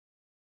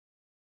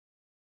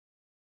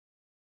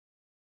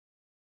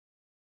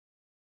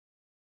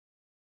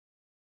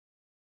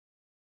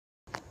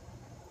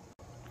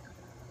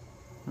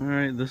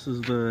Alright, this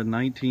is the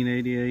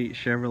 1988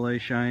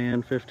 Chevrolet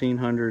Cheyenne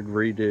 1500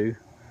 redo.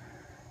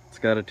 It's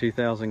got a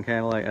 2000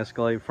 Cadillac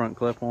Escalade front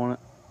clip on it.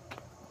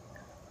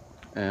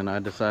 And I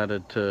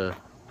decided to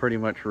pretty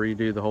much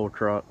redo the whole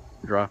truck,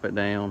 drop it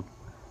down.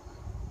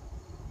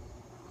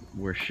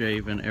 We're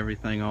shaving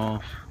everything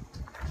off.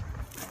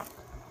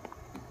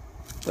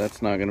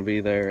 That's not going to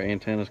be there.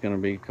 Antenna's going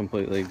to be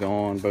completely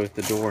gone. Both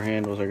the door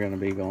handles are going to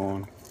be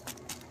gone.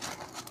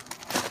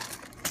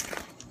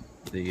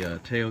 The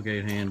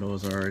tailgate handle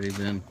has already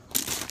been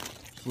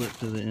flipped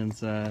to the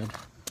inside.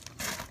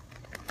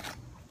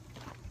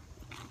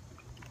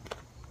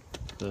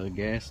 The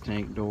gas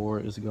tank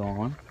door is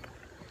gone.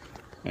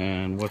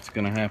 And what's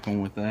going to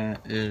happen with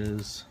that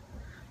is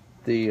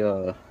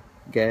the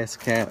gas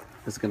cap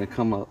is going to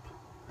come up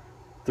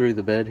through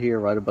the bed here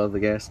right above the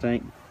gas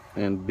tank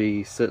and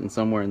be sitting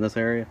somewhere in this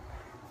area.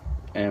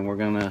 And we're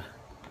going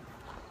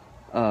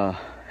to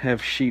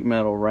have sheet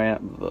metal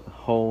wrap the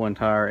whole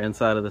entire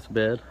inside of this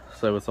bed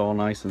so it's all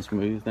nice and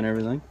smooth and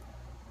everything.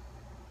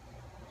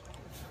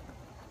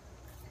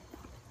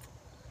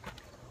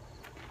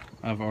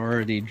 I've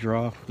already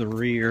dropped the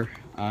rear.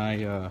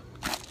 I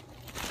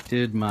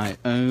did my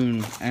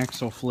own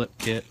axle flip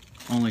kit.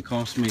 Only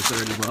cost me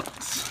 30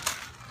 bucks.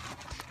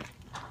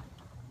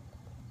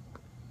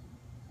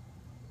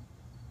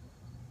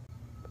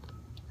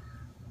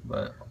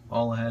 But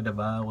all I had to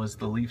buy was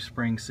the leaf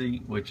spring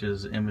seat, which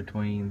is in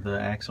between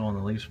the axle and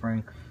the leaf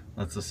spring.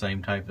 That's the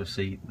same type of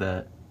seat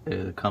that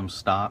comes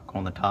stock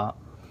on the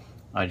top.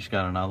 I just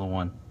got another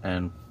one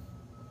and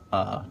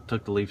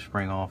took the leaf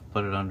spring off,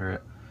 put it under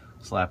it,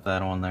 slapped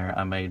that on there.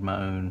 I made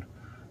my own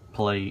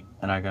plate,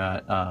 and I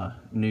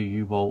got new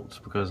U-bolts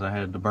because I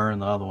had to burn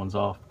the other ones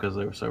off because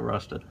they were so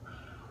rusted.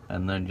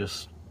 And then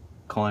just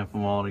clamp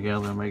them all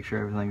together and make sure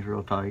everything's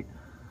real tight.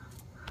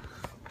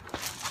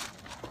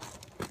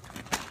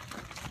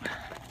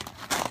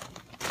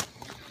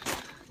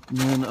 And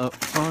then up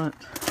front,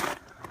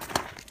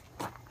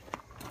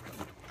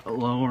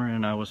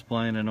 lowering, I was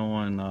planning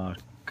on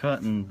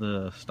cutting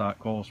the stock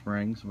coil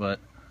springs, but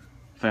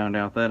found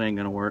out that ain't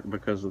gonna work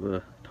because of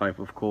the type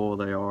of coil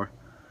they are.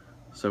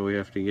 So we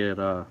have to get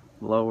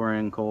lower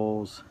end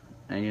coils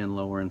and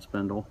lower end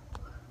spindle,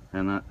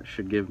 and that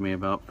should give me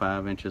about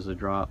 5 inches of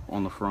drop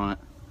on the front.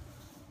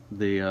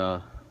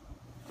 The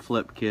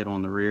flip kit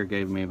on the rear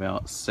gave me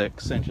about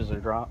 6 inches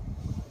of drop.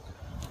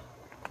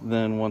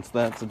 Then once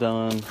that's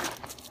done,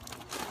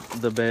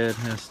 the bed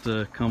has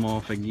to come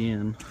off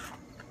again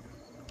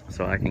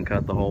so I can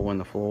cut the hole in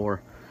the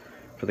floor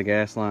for the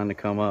gas line to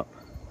come up.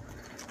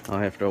 I'll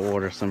have to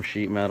order some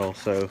sheet metal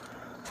so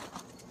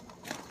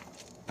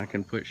I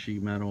can put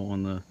sheet metal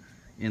on the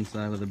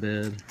inside of the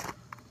bed.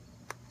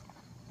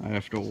 I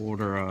have to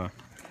order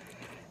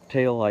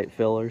tail light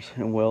fillers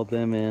and weld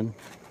them in,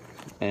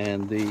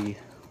 and the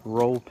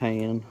roll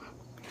pan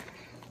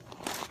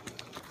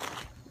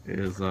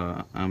is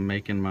I'm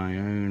making my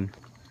own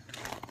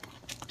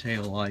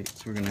tail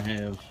lights. We're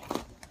gonna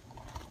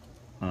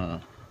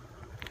have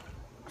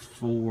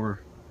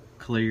 4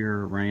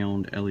 clear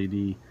round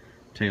LED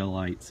tail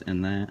lights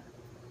in that.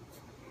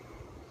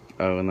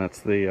 Oh, and that's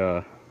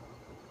the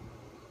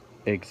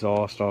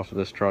exhaust off of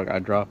this truck. I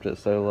dropped it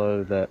so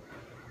low that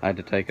I had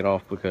to take it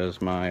off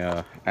because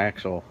my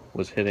axle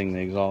was hitting the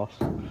exhaust.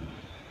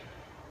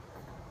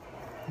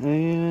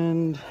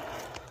 And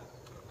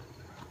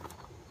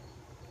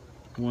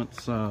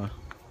once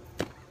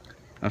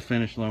I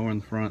finished lowering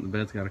the front, the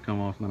bed's got to come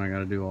off, and then I got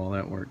to do all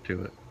that work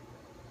to it.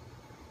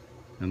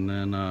 And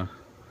then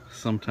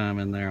sometime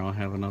in there I'll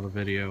have another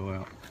video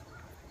out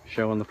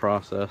showing the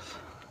process.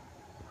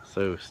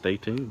 So stay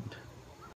tuned.